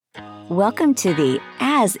Welcome to the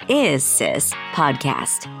As Is Sis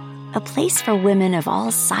podcast, a place for women of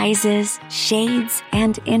all sizes, shades,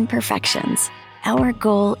 and imperfections. Our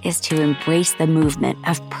goal is to embrace the movement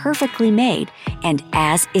of perfectly made and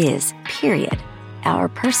as is, period. Our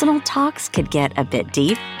personal talks could get a bit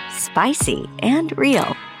deep, spicy, and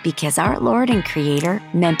real because our Lord and Creator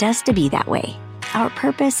meant us to be that way. Our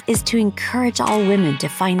purpose is to encourage all women to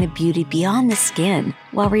find the beauty beyond the skin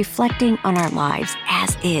while reflecting on our lives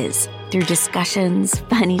as is through discussions,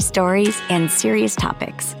 funny stories, and serious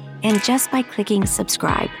topics. And just by clicking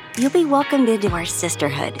subscribe, you'll be welcomed into our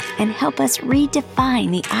sisterhood and help us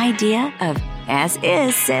redefine the idea of as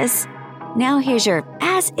is, sis. Now here's your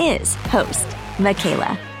as is host,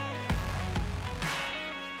 Michaela.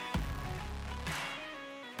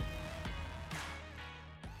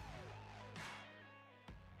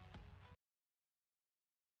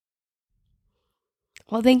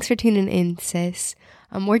 Well, thanks for tuning in, sis.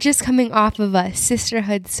 We're just coming off of a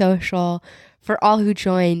sisterhood social for all who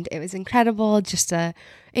joined. It was incredible, just a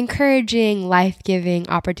encouraging, life-giving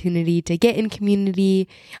opportunity to get in community,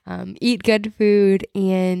 eat good food,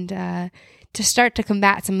 and to start to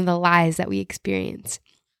combat some of the lies that we experience.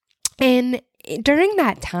 And during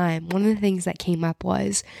that time, one of the things that came up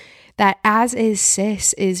was that as is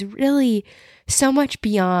sis is really so much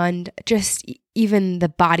beyond just even the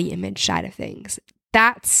body image side of things.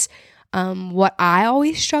 That's what I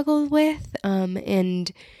always struggled with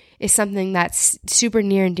and is something that's super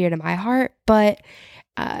near and dear to my heart. But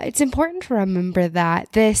it's important to remember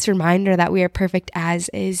that this reminder that we are perfect as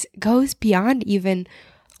is goes beyond even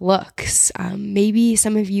looks. Maybe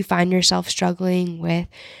some of you find yourself struggling with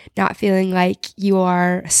not feeling like you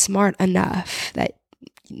are smart enough, that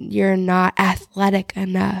you're not athletic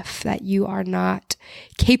enough, that you are not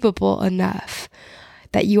capable enough,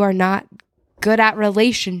 that you are not good at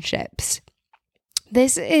relationships.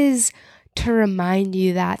 This is to remind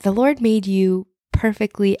you that the Lord made you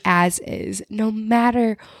perfectly as is, no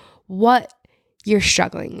matter what you're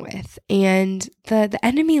struggling with. And the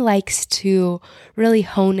enemy likes to really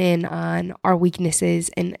hone in on our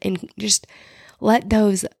weaknesses and just let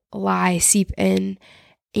those lies seep in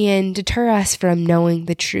and deter us from knowing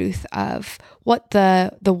the truth of what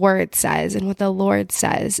the Word says and what the Lord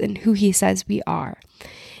says and who He says we are.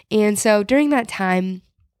 And so during that time,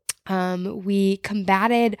 we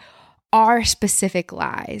combated our specific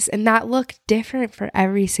lies, and that looked different for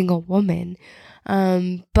every single woman.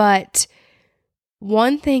 But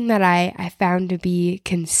one thing that I found to be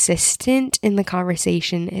consistent in the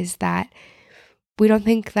conversation is that we don't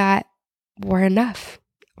think that we're enough.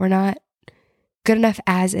 We're not good enough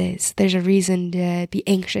as is. There's a reason to be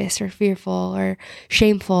anxious or fearful or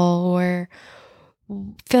shameful or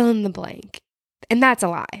fill in the blank. And that's a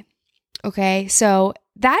lie. Okay, so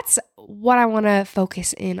that's what I want to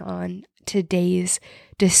focus in on today's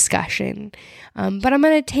discussion. But I'm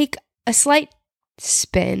going to take a slight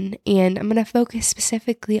spin and I'm going to focus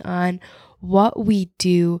specifically on what we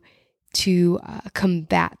do to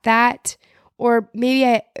combat that, or maybe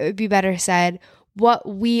it would be better said, what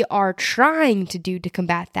we are trying to do to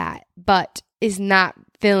combat that, but is not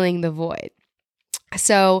filling the void.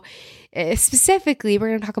 So specifically, we're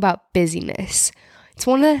going to talk about busyness. It's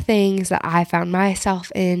one of the things that I found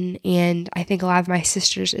myself in, and I think a lot of my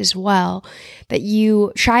sisters as well, that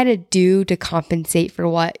you try to do to compensate for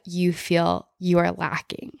what you feel you are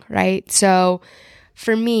lacking, right? So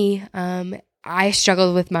for me, I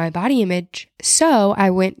struggled with my body image, so I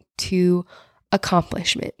went to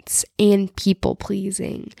accomplishments and people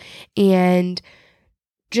pleasing and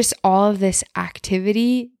just all of this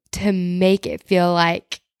activity to make it feel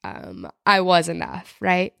like I was enough,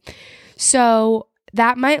 right? So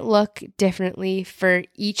that might look differently for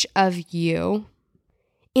each of you.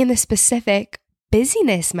 And the specific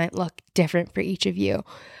busyness might look different for each of you.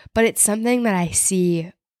 But it's something that I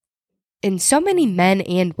see in so many men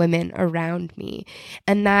and women around me.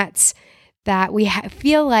 And that's that we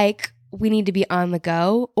feel like we need to be on the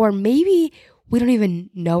go, or maybe we don't even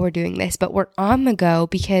know we're doing this, but we're on the go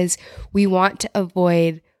because we want to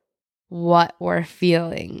avoid what we're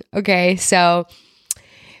feeling. Okay, so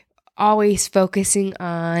always focusing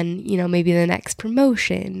on, maybe the next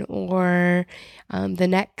promotion or the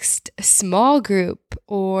next small group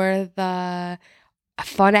or the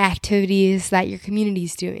fun activities that your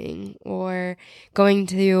community's doing or going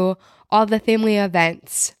to all the family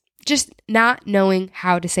events. Just not knowing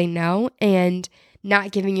how to say no and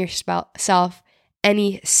not giving yourself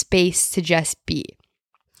any space to just be.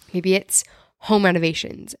 Maybe it's home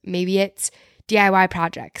renovations. Maybe it's DIY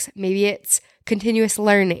projects. Maybe it's continuous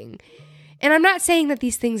learning. And I'm not saying that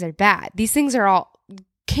these things are bad. These things are all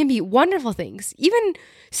can be wonderful things. Even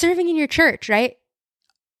serving in your church, right?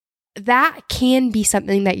 That can be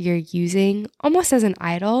something that you're using almost as an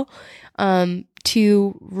idol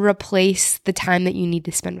to replace the time that you need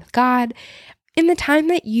to spend with God and the time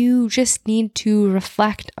that you just need to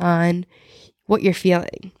reflect on what you're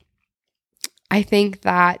feeling. I think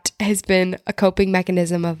that has been a coping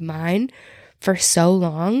mechanism of mine for so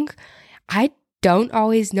long. I don't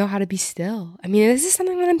always know how to be still. I mean, this is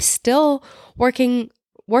something that I'm still working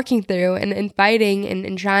through and fighting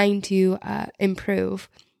and trying to improve.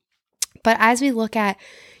 But as we look at,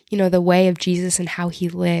 the way of Jesus and how he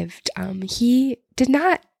lived, he did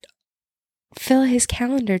not fill his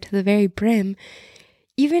calendar to the very brim,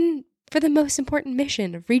 even for the most important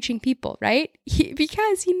mission of reaching people, right?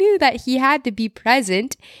 Because he knew that he had to be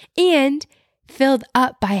present and filled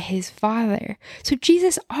up by his Father. So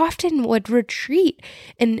Jesus often would retreat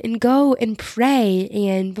and go and pray.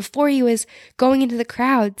 And before he was going into the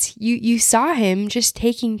crowds, you saw him just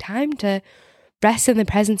taking time to rest in the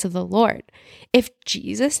presence of the Lord. If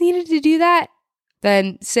Jesus needed to do that,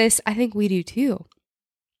 then sis, I think we do too.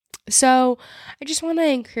 So I just want to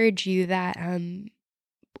encourage you that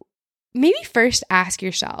maybe first ask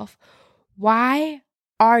yourself, why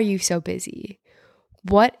are you so busy?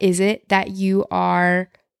 What is it that you are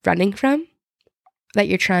running from, that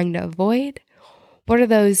you're trying to avoid? What are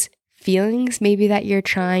those feelings maybe that you're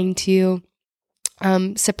trying to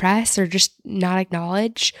suppress or just not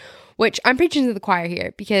acknowledge? Which I'm preaching to the choir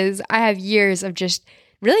here because I have years of just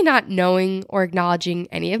really not knowing or acknowledging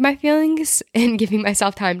any of my feelings and giving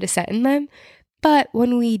myself time to sit in them. But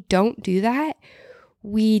when we don't do that,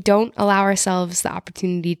 we don't allow ourselves the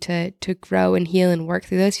opportunity to grow and heal and work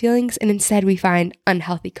through those feelings. And instead we find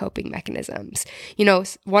unhealthy coping mechanisms.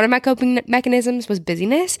 One of my coping mechanisms was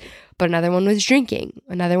busyness, but another one was drinking.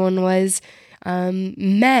 Another one was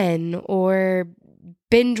men or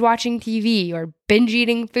binge watching TV or binge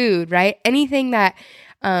eating food, right? Anything that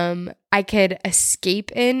I could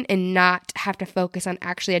escape in and not have to focus on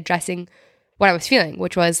actually addressing what I was feeling,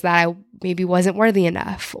 which was that I maybe wasn't worthy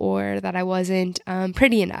enough or that I wasn't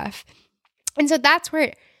pretty enough. And so that's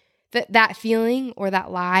where that feeling or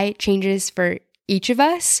that lie changes for each of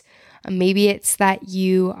us. Maybe it's that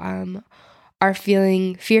you are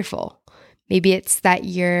feeling fearful. Maybe it's that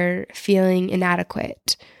you're feeling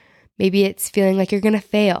inadequate. Maybe it's feeling like you're going to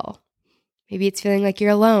fail. Maybe it's feeling like you're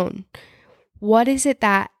alone. What is it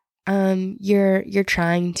that you're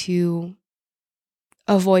trying to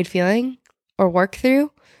avoid feeling or work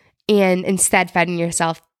through, and instead finding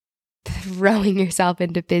yourself throwing yourself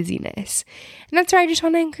into busyness? And that's where I just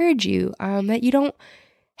want to encourage you that you don't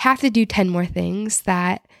have to do 10 more things,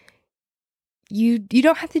 that you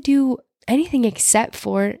don't have to do anything except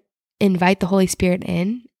for invite the Holy Spirit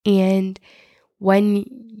in. And when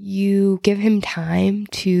you give him time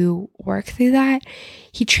to work through that,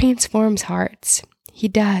 he transforms hearts. He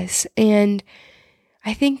does. And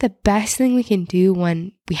I think the best thing we can do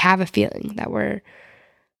when we have a feeling that we're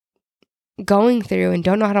going through and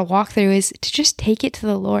don't know how to walk through is to just take it to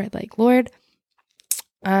the Lord. Like, Lord,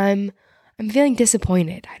 I'm feeling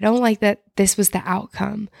disappointed. I don't like that this was the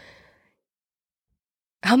outcome.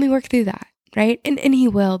 Help me work through that, right? And he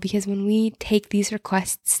will, because when we take these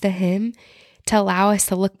requests to him to allow us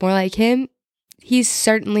to look more like him, he's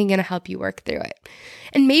certainly going to help you work through it.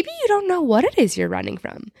 And maybe you don't know what it is you're running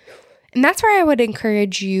from. And that's where I would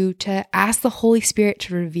encourage you to ask the Holy Spirit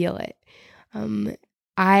to reveal it.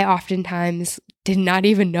 I oftentimes did not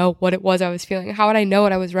even know what it was I was feeling. How would I know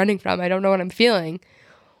what I was running from? I don't know what I'm feeling.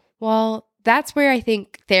 Well, that's where I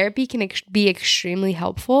think therapy can be extremely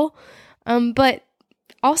helpful. But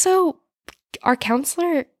also, our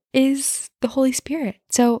counselor is the Holy Spirit.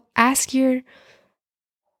 So ask your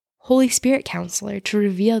Holy Spirit counselor to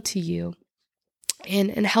reveal to you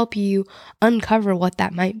and help you uncover what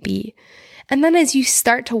that might be. And then as you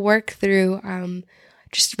start to work through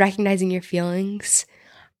just recognizing your feelings,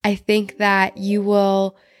 I think that you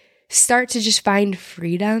will start to just find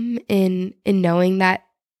freedom in knowing that,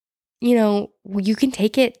 you can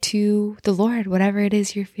take it to the Lord, whatever it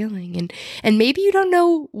is you're feeling. And maybe you don't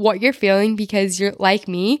know what you're feeling because you're like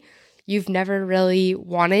me. You've never really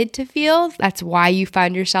wanted to feel. That's why you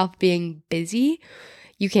find yourself being busy.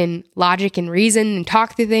 You can logic and reason and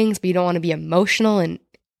talk through things, but you don't want to be emotional and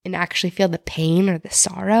actually feel the pain or the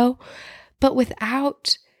sorrow. But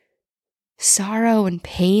without sorrow and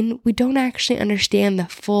pain, we don't actually understand the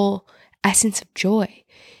full essence of joy.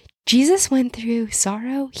 Jesus went through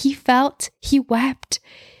sorrow. He felt, he wept.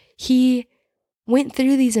 He went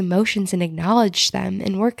through these emotions and acknowledged them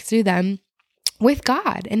and worked through them with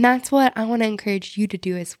God. And that's what I want to encourage you to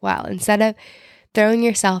do as well. Instead of throwing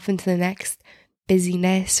yourself into the next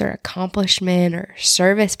busyness or accomplishment or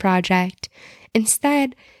service project.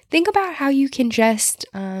 Instead, think about how you can just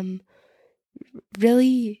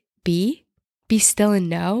really be still and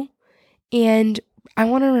know. And I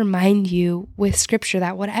want to remind you with scripture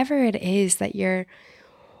that whatever it is that you're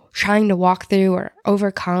trying to walk through or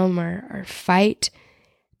overcome or fight,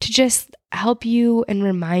 to just help you and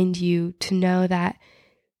remind you to know that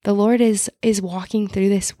the Lord is walking through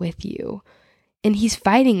this with you, and He's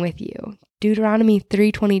fighting with you. Deuteronomy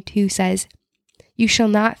 3:22 says, "You shall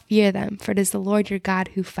not fear them, for it is the Lord your God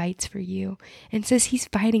who fights for you," and says He's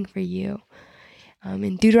fighting for you.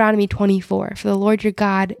 In Deuteronomy 24, "For the Lord your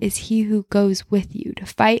God is He who goes with you to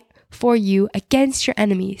fight for you against your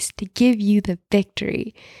enemies, to give you the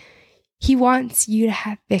victory." He wants you to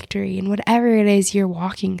have victory in whatever it is you're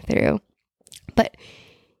walking through. But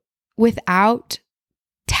without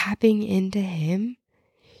tapping into Him,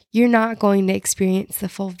 you're not going to experience the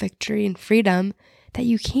full victory and freedom that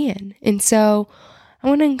you can. And so I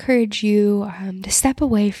want to encourage you to step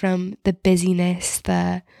away from the busyness,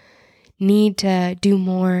 the need to do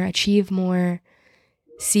more, achieve more,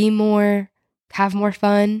 see more, have more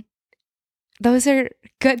fun. Those are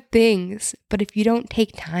good things, but if you don't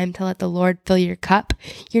take time to let the Lord fill your cup,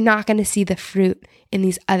 you're not going to see the fruit in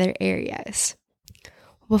these other areas.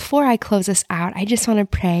 Before I close us out, I just want to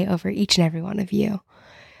pray over each and every one of you.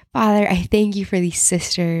 Father, I thank you for these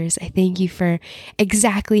sisters. I thank you for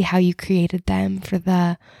exactly how you created them, for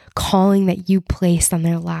the calling that you placed on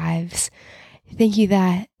their lives. Thank you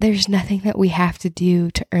that there's nothing that we have to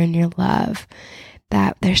do to earn your love,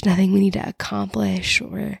 that there's nothing we need to accomplish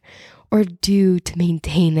or do to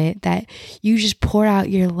maintain it, that you just pour out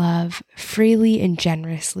your love freely and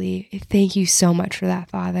generously. Thank you so much for that,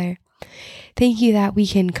 Father. Thank you that we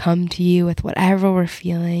can come to you with whatever we're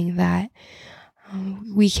feeling, that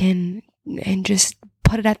we can and just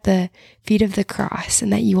put it at the feet of the cross,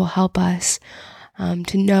 and that you will help us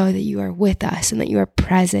to know that you are with us and that you are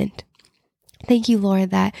present. Thank you,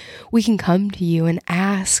 Lord, that we can come to you and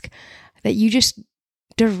ask that you just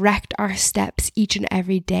direct our steps each and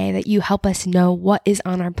every day, that you help us know what is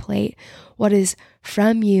on our plate, what is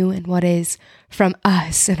from you and what is from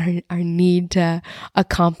us, and our need to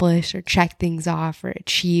accomplish or check things off or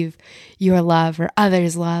achieve your love or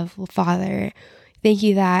others' love. Well, Father, thank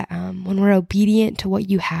you that when we're obedient to what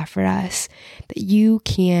you have for us, that you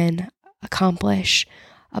can accomplish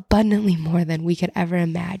abundantly more than we could ever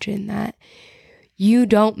imagine, that you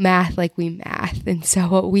don't math like we math. And so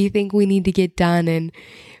what we think we need to get done in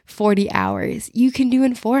 40 hours, you can do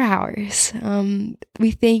in 4 hours.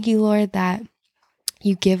 We thank you, Lord, that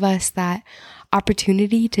you give us that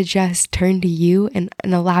opportunity to just turn to you and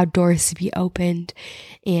allow doors to be opened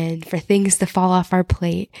and for things to fall off our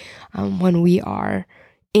plate when we are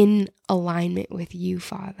in alignment with you,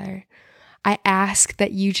 Father. I ask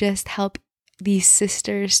that you just help these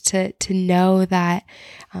sisters to know that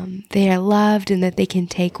they are loved and that they can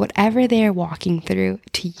take whatever they are walking through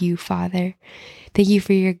to you, Father. Thank you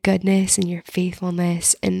for your goodness and your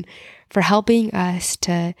faithfulness, and for helping us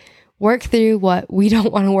to work through what we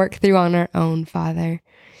don't want to work through on our own, Father.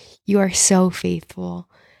 You are so faithful.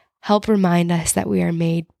 Help remind us that we are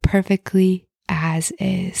made perfectly as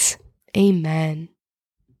is. Amen.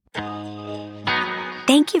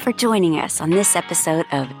 Thank you for joining us on this episode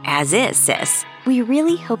of As Is, Sis. We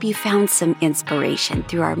really hope you found some inspiration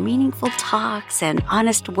through our meaningful talks and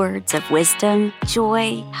honest words of wisdom,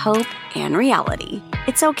 joy, hope, and reality.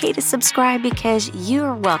 It's okay to subscribe because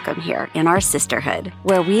you're welcome here in our sisterhood,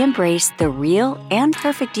 where we embrace the real and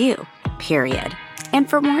perfect you, period. And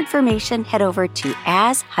for more information, head over to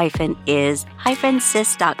as-is-sis.com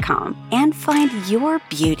and find your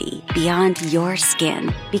beauty beyond your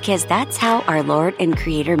skin, because that's how our Lord and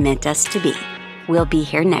Creator meant us to be. We'll be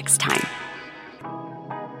here next time.